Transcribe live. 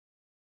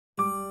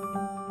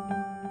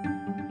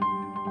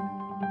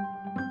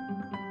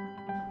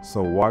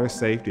So water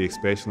safety,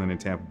 especially in the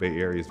Tampa Bay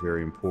area, is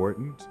very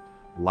important.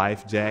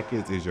 Life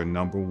jackets is your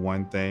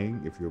 #1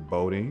 thing. If you're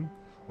boating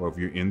or if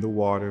you're in the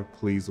water,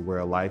 please wear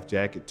a life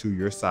jacket to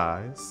your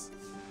size.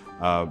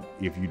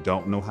 If you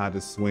don't know how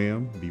to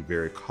swim, be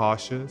very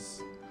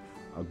cautious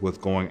with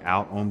going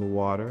out on the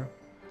water.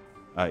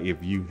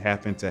 If you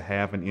happen to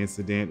have an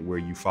incident where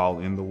you fall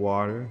in the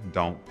water,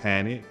 don't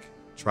panic.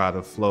 Try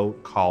to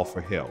float, call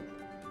for help.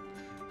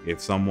 If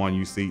someone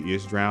you see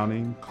is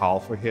drowning, call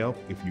for help.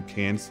 If you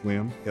can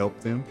swim, help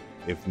them.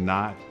 If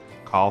not,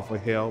 call for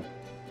help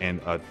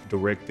and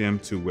direct them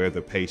to where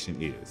the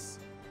patient is.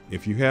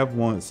 If you have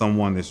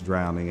someone that's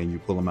drowning and you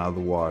pull them out of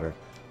the water,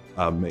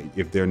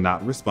 if they're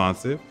not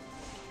responsive,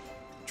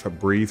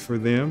 breathe for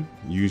them.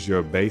 Use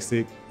your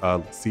basic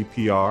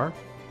CPR.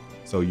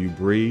 So you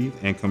breathe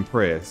and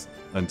compress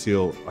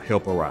until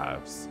help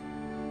arrives.